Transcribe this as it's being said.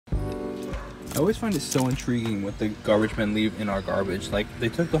always find it so intriguing what the garbage men leave in our garbage. Like, they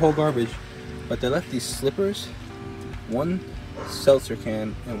took the whole garbage, but they left these slippers, one seltzer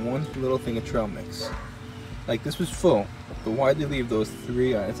can, and one little thing of trail mix. Like, this was full, but why'd they leave those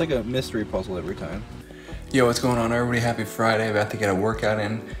three? It's like a mystery puzzle every time. Yo, what's going on, everybody? Happy Friday. About to get a workout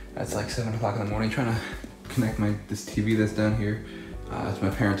in. It's like 7 o'clock in the morning. Trying to connect this TV that's down here. It's my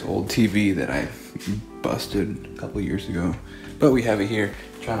parents' old TV that I busted a couple years ago. But we have it here.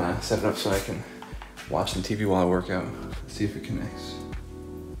 Trying to set it up so I can watch the TV while I work out. Let's see if it connects.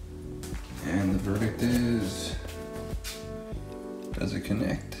 And the verdict is, does it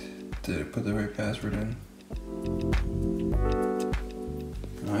connect? Did it put the right password in?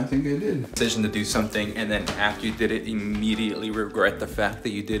 I think I did. Decision to do something, and then after you did it, immediately regret the fact that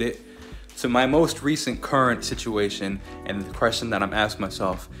you did it. So my most recent current situation, and the question that I'm asking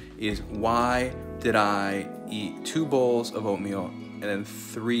myself is, why did I eat 2 bowls of oatmeal and then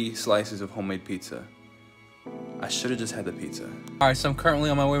 3 slices of homemade pizza? I should have just had the pizza. All right, so I'm currently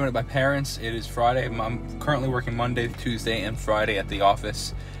on my way to my parents. It is Friday. I'm currently working Monday, Tuesday, and Friday at the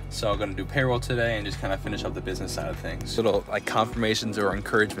office. So I'm gonna do payroll today and just kind of finish up the business side of things. Little like confirmations or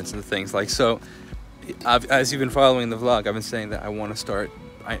encouragements and things like, so as you've been following the vlog, I've been saying that I want to start,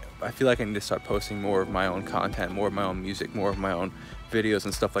 I feel like I need to start posting more of my own content, more of my own music, more of my own videos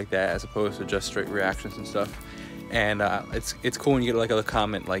and stuff like that, as opposed to just straight reactions and stuff. And it's cool when you get like a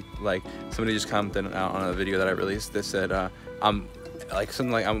comment, like somebody just commented out on a video that I released that said, I'm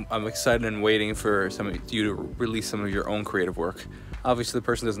excited and waiting for some of you to release some of your own creative work. Obviously, the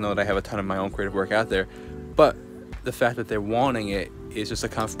person doesn't know that I have a ton of my own creative work out there, but the fact that they're wanting it is just a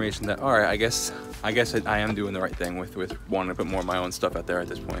confirmation that, all right, I guess I am doing the right thing with wanting to put more of my own stuff out there at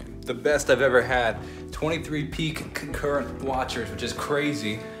this point. The best I've ever had, 23 peak concurrent watchers, which is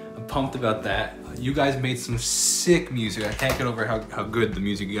crazy. I'm pumped about that. You guys made some sick music. I can't get over how good the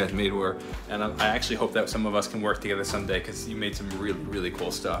music you guys made were, and I actually hope that some of us can work together someday, because you made some really, really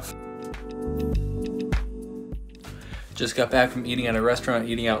cool stuff. Just got back from eating at a restaurant,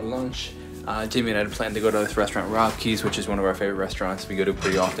 eating out lunch. Jimmy and I had planned to go to this restaurant, Rob Key's, which is one of our favorite restaurants we go to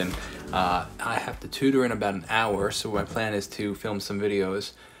pretty often. I have to tutor in about an hour, so my plan is to film some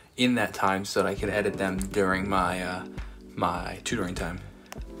videos in that time so that I can edit them during my my tutoring time.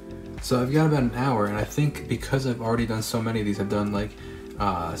 So I've got about an hour, and I think because I've already done so many of these, I've done like,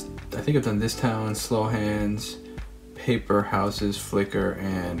 I think I've done This Town, Slow Hands, Paper Houses, Flicker,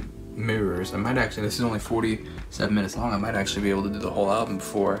 and Mirrors. I might actually, this is only 47 minutes long, I might actually be able to do the whole album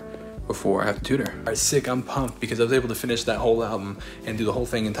before I have to tutor. All right, sick, I'm pumped because I was able to finish that whole album and do the whole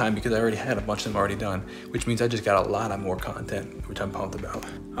thing in time because I already had a bunch of them already done, which means I just got a lot of more content, which I'm pumped about.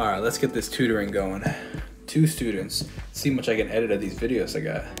 All right, let's get this tutoring going. 2 students, see how much I can edit of these videos I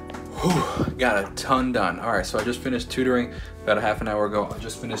got. Whew, got a ton done. All right, so I just finished tutoring about a half an hour ago. I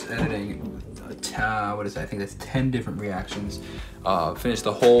just finished editing, what is that? I think that's 10 different reactions. Finished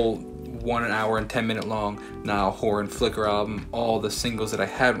the whole 1 hour and 10 minute long Niall Horan Flicker album, all the singles that I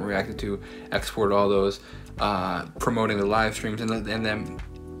hadn't reacted to, exported all those, promoting the live streams, and then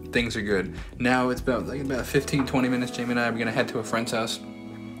things are good. Now it's about 15-20 minutes. Jamie and I are gonna head to a friend's house.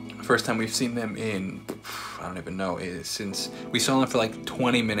 First time we've seen them in, I don't even know, since we saw them for like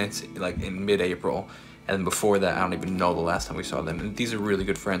 20 minutes like in mid-April, and before that I don't even know the last time we saw them. And these are really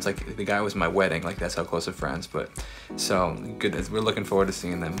good friends. Like, the guy was my wedding, like that's how close of friends. But so good, we're looking forward to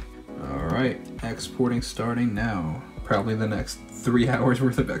seeing them. All right, exporting starting now. Probably the next 3 hours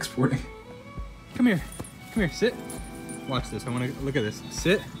worth of exporting. Come here, sit. Watch this, I wanna look at this.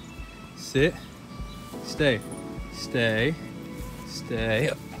 Sit, stay.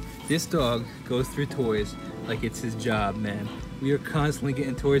 This dog goes through toys like it's his job, man. We are constantly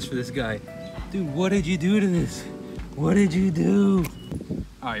getting toys for this guy. Dude, what did you do to this? What did you do?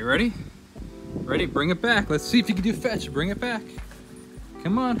 All right, you ready? Ready, bring it back. Let's see if you can do fetch. Bring it back.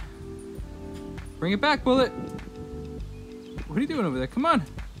 Come on. Bring it back, Bullet. What are you doing over there? Come on.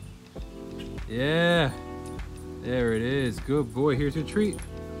 Yeah. There it is. Good boy. Here's your treat.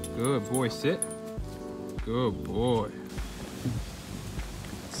 Good boy. Sit. Good boy.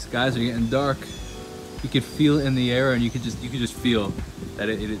 Skies are getting dark. You could feel it in the air, and you could just feel that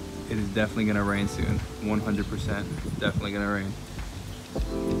it is definitely gonna rain soon. 100% definitely gonna rain.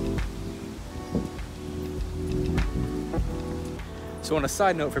 So on a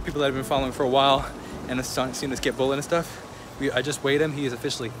side note, for people that have been following for a while and have seen us get Bullet and stuff, I just weighed him. He is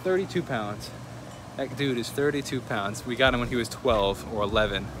officially 32 pounds. That dude is 32 pounds. We got him when he was 12 or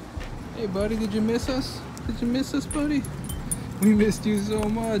 11. Hey buddy, did you miss us? Did you miss us, buddy? We missed you so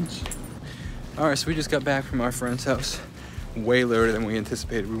much. All right, so we just got back from our friend's house way later than we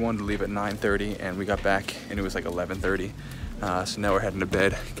anticipated. We wanted to leave at 9:30 and we got back and it was like 11:30. So now we're heading to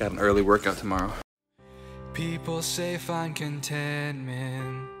bed. Got an early workout tomorrow. People say find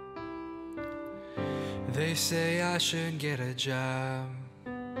contentment. They say I should get a job,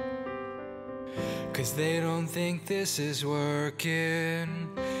 'cause they don't think this is working.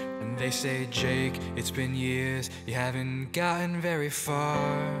 And they say, Jake, it's been years, you haven't gotten very far.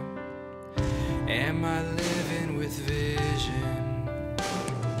 Am I living with vision,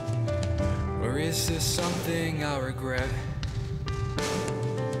 or is this something I'll regret?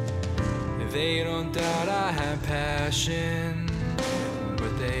 They don't doubt I have passion,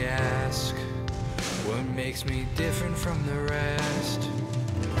 but they ask, what makes me different from the rest?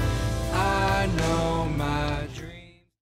 I know my dream.